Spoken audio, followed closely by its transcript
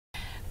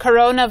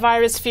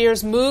Coronavirus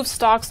fears move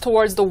stocks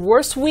towards the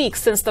worst week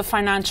since the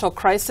financial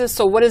crisis.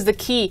 So what is the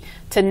key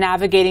to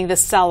navigating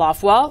this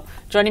sell-off? Well,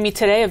 joining me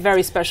today, a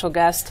very special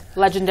guest,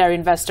 legendary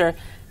investor,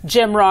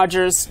 Jim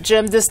Rogers.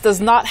 Jim, this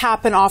does not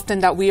happen often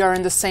that we are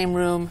in the same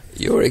room.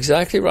 You're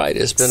exactly right.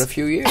 It's been a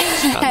few years.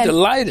 I'm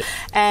delighted.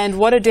 And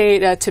what a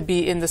day to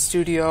be in the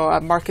studio,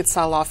 a market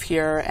sell-off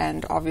here,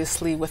 and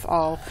obviously with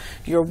all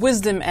your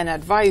wisdom and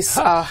advice.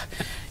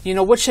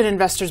 What should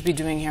investors be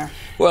doing here?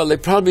 Well, they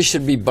probably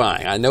should be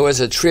buying. I know it's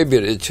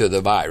attributed to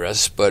the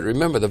virus, but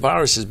remember, the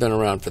virus has been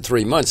around for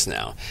 3 months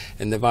now,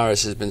 and the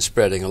virus has been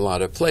spreading a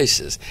lot of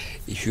places.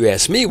 If you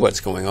ask me what's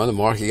going on, the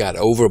market got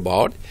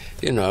overbought.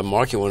 The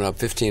market went up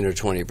 15 or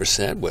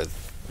 20% with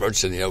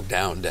virtually no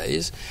down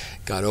days,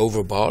 got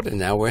overbought, and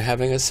now we're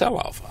having a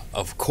sell-off.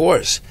 Of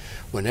course,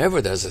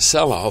 whenever there's a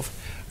sell-off,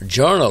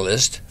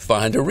 journalists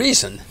find a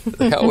reason.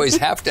 They always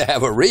have to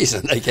have a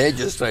reason. They can't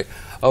just say,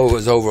 oh, it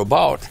was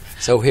overbought.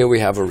 So here we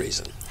have a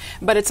reason.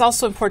 But it's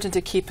also important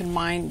to keep in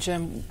mind,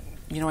 Jim,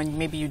 and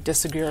maybe you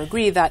disagree or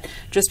agree, that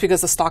just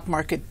because the stock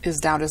market is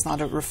down is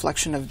not a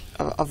reflection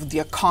of the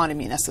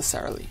economy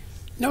necessarily.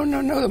 No.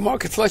 The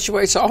market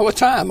fluctuates all the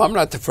time. I'm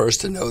not the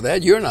first to know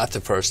that. You're not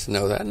the first to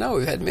know that. No,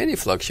 we've had many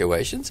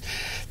fluctuations.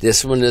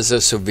 This one is a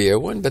severe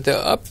one, but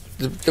the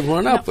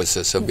run-up was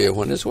a severe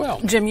one as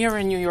well. Jim, you're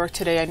in New York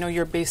today. I know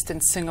you're based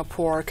in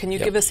Singapore. Can you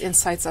give us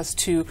insights as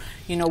to,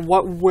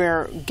 what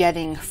we're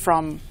getting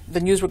from the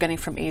news we're getting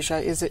from Asia?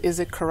 Is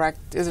it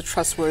correct? Is it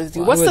trustworthy?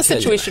 Well, what's the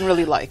situation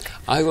really like?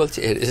 I will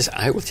tell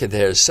you,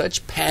 there's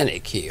such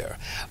panic here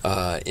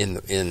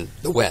in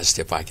the West,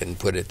 if I can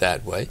put it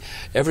that way.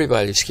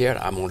 Everybody's scared.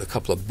 I'm on a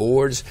couple of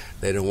boards.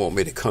 They don't want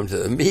me to come to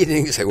the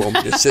meetings. They want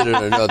me to sit in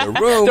another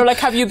room. They're like,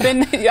 have you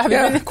been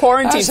in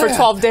quarantine for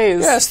 12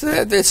 days? Yes,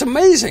 it's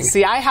amazing.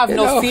 See, I have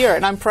no fear,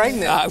 and I'm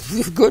pregnant.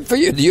 Good for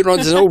you.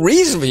 There's no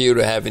reason for you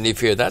to have any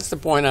fear. That's the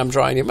point I'm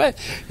trying to make.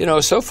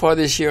 So far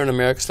this year in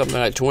America, something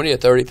like 20 or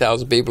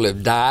 30,000 people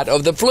have died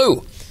of the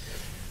flu.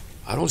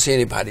 I don't see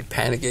anybody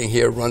panicking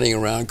here, running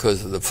around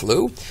because of the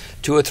flu.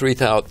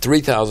 2,000 or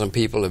 3,000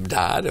 people have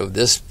died of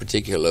this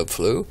particular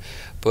flu.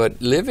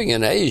 But living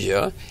in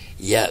Asia,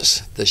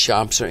 yes, the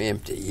shops are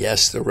empty.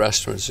 Yes, the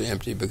restaurants are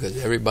empty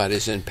because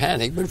everybody's in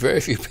panic, but very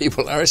few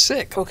people are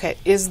sick. Okay.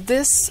 Is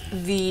this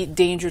the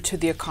danger to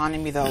the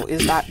economy, though?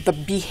 Is that the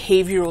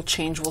behavioral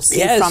change we'll see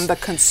from the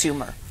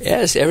consumer?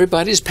 Yes,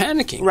 everybody's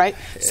panicking. Right?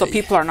 So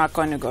people are not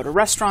going to go to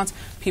restaurants.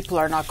 People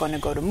are not going to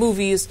go to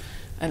movies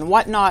and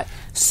whatnot.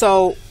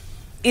 So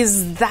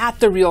is that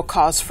the real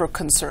cause for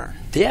concern?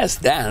 Yes,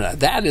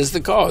 that is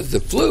the cause.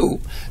 The flu,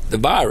 the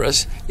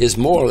virus, is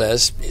more or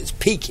less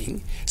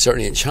peaking.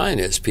 Certainly in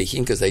China it's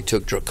peaking because they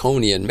took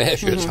draconian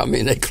measures. I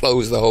mean, they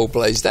closed the whole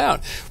place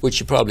down, which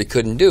you probably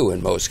couldn't do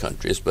in most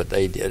countries, but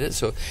they did it.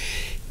 So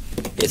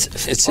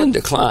it's in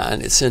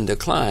decline. It's in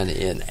decline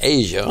in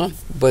Asia,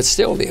 but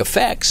still the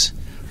effects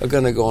are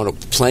going to go on.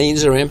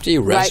 Planes are empty,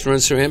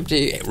 restaurants are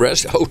empty,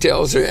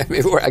 hotels are empty.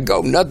 Everywhere I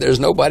go, there's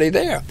nobody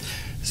there.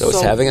 So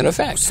it's having an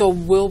effect. So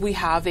will we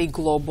have a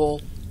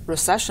global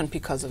recession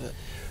because of it?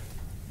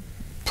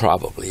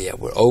 Probably, yeah.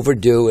 We're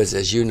overdue.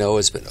 As you know,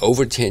 it's been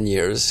over 10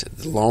 years,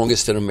 the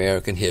longest in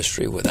American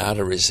history without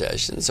a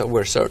recession. So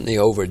we're certainly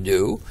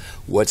overdue.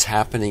 What's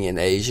happening in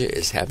Asia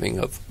is having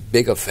a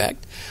big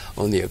effect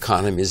on the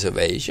economies of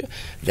Asia.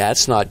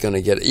 That's not going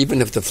to get,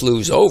 even if the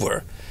flu's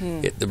over,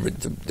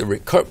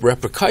 the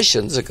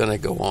repercussions are going to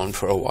go on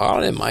for a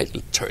while. It might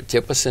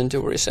tip us into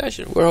a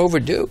recession. We're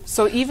overdue.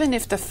 So even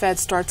if the Fed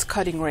starts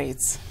cutting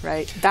rates,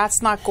 right,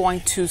 that's not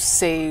going to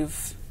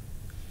save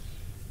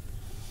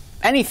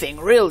anything,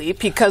 really,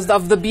 because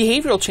of the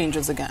behavioral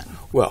changes again.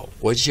 Well,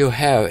 what you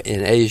have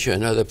in Asia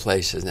and other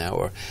places now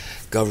are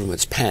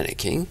governments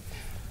panicking,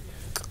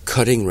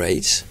 cutting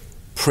rates,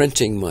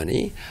 printing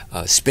money,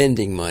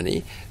 spending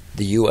money.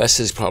 The U.S.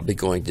 is probably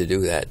going to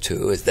do that,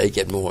 too, as they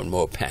get more and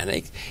more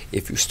panicked.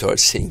 If you start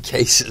seeing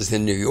cases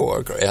in New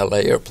York or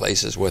L.A. or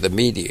places where the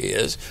media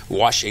is,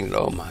 Washington,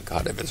 oh, my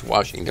God, if it's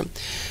Washington,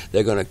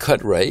 they're going to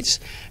cut rates,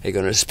 they're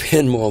going to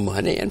spend more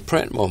money and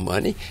print more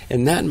money,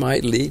 and that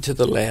might lead to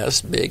the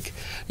last big,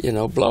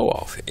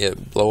 blow-off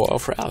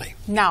rally.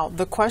 Now,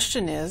 the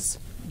question is,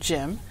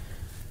 Jim,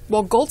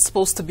 well, gold's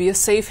supposed to be a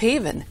safe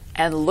haven,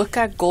 and look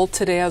at gold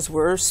today as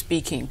we're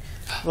speaking.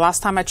 The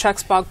last time I checked,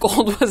 spot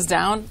gold was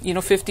down,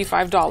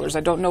 $55. I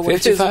don't know what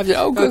it is. $55?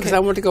 Oh, good, because I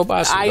want to go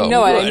buy some gold.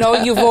 I know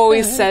you've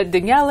always said,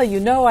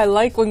 Daniela, I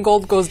like when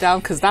gold goes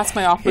down because that's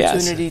my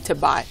opportunity to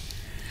buy.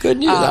 Good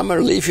news. I'm going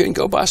to leave you and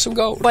go buy some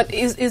gold. But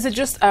is it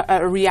just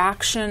a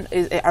reaction?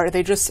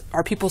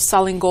 Are people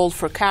selling gold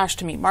for cash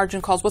to meet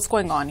margin calls? What's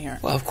going on here?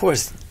 Well, of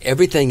course,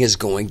 everything is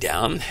going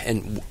down,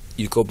 and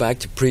you go back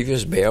to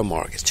previous bear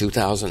markets,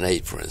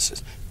 2008, for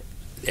instance.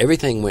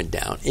 Everything went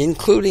down,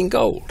 including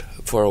gold.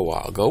 For a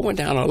while. Gold went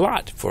down a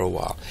lot for a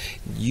while.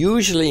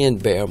 Usually in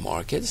bear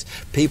markets,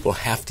 people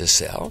have to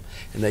sell,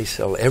 and they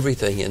sell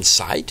everything in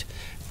sight,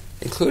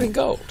 including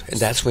gold. And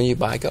that's when you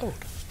buy gold.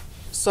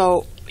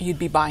 So you'd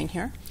be buying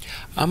here?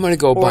 I'm going to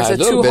go buy a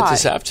little bit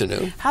this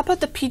afternoon. How about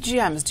the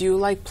PGMs? Do you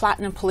like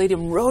platinum,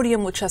 palladium,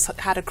 rhodium, which has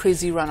had a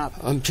crazy run-up?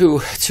 I'm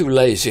too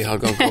lazy. I'm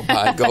going to go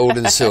buy gold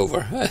and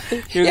silver.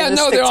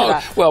 They're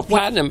all. Well,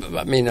 platinum.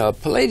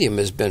 Palladium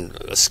has been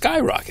a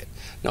skyrocket.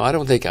 No, I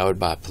don't think I would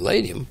buy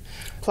palladium.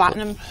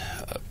 Platinum?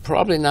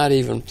 Probably not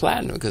even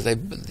platinum, because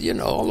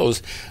all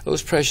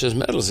those precious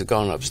metals have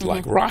gone up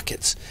like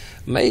rockets.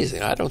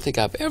 Amazing. I don't think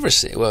I've ever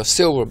seen. Well,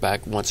 silver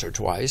back once or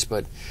twice,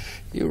 but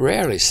you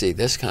rarely see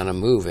this kind of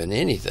move in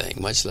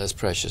anything, much less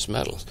precious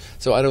metals.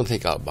 So I don't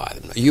think I'll buy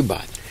them. You buy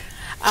them.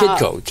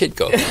 Kitco can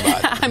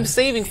buy them. I'm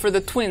saving for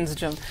the twins,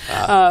 Jim.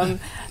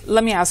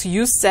 Let me ask,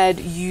 you said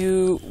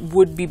you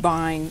would be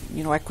buying,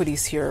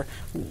 equities here.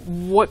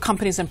 What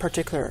companies in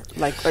particular?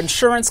 Like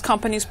insurance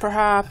companies,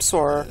 perhaps,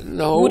 or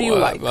no? Who do you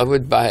like? I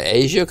would buy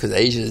Asia, because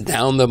Asia is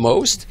down the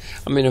most.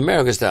 I mean,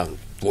 America's down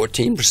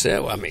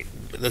 14%. I mean,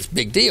 that's a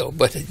big deal.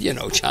 But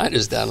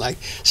China's down like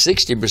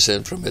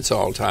 60% from its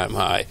all-time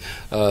high.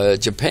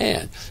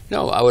 Japan.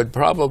 No, I would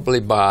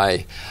probably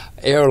buy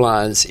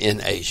airlines in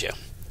Asia,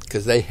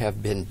 because they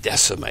have been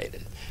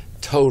decimated.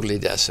 Totally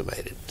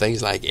decimated.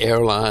 Things like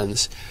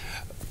airlines,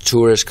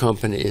 tourist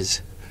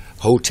companies,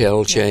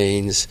 hotel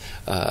chains,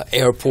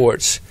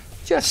 airports,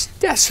 just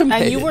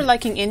decimated. And you were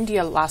liking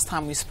India last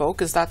time we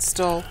spoke. Is that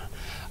still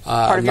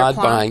part of your I'm not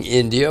plan? buying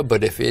India,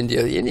 but if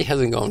India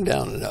hasn't gone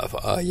down enough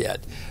yet.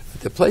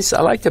 The place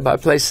I like to buy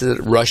places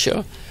in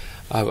Russia.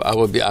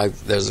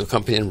 There's a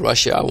company in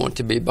Russia I want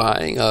to be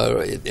buying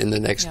in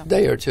the next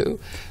day or two.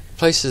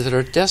 Places that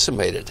are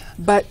decimated.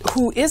 But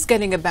who is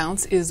getting a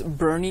bounce is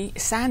Bernie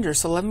Sanders.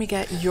 So let me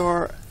get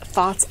your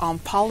thoughts on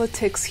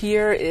politics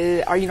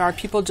here. Are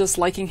people just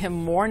liking him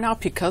more now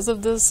because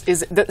of this?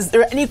 Is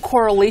there any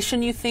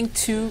correlation, you think,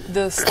 to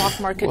the stock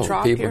market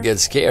drop here? People get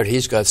scared.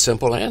 He's got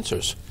simple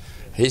answers.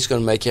 He's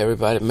going to make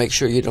everybody make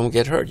sure you don't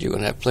get hurt. You're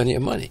going to have plenty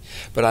of money.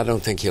 But I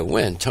don't think he'll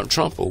win.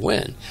 Trump will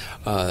win.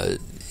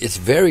 It's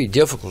very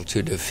difficult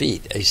to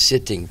defeat a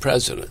sitting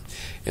president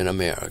in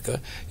America,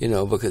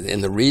 because,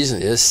 and the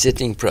reason is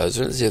sitting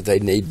presidents, if they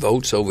need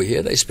votes over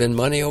here, they spend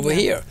money over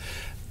here.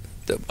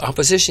 The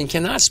opposition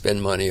cannot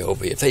spend money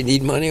over here. If they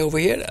need money over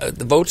here,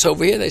 the votes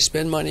over here, they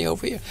spend money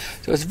over here.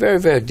 So it's very,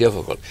 very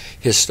difficult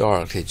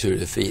historically to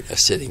defeat a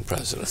sitting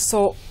president.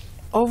 So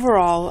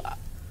overall,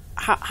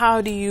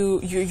 how do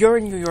you're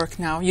in New York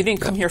now. You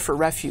didn't come here for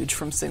refuge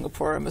from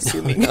Singapore, I'm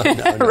assuming. No,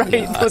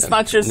 right? No, it's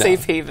not your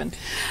safe haven.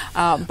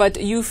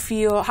 But you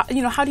feel,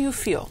 how do you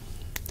feel?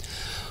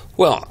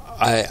 Well,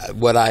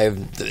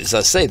 as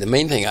I say, the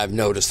main thing I've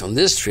noticed on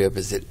this trip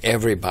is that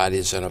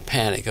everybody's in a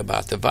panic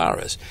about the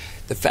virus.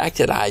 The fact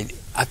that I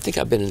think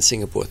I've been in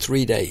Singapore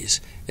 3 days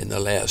in the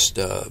last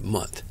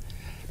month.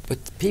 But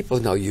people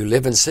know you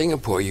live in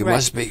Singapore. You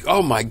must be,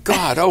 oh my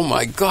God,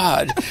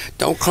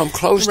 don't come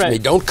close to me.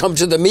 Don't come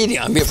to the meeting.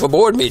 I'm here for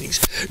board meetings.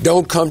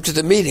 Don't come to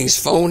the meetings.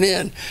 Phone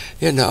in.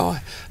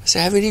 I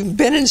say, I haven't even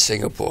been in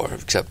Singapore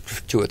except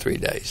for 2 or 3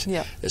 days.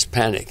 Yeah. There's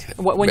panic.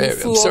 When you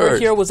flew over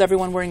here, was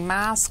everyone wearing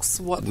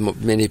masks?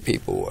 Many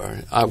people were.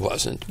 I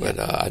wasn't, but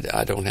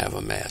I don't have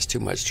a mask. Too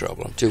much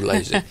trouble. I'm too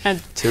lazy.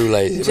 Too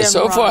lazy. But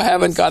so far, I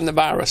haven't gotten the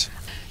virus.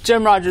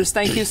 Jim Rogers,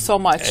 thank you so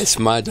much. It's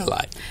my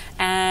delight.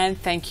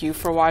 And thank you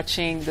for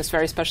watching this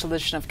very special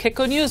edition of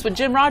Kitco News with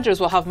Jim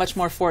Rogers. We'll have much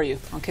more for you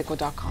on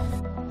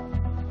Kitco.com.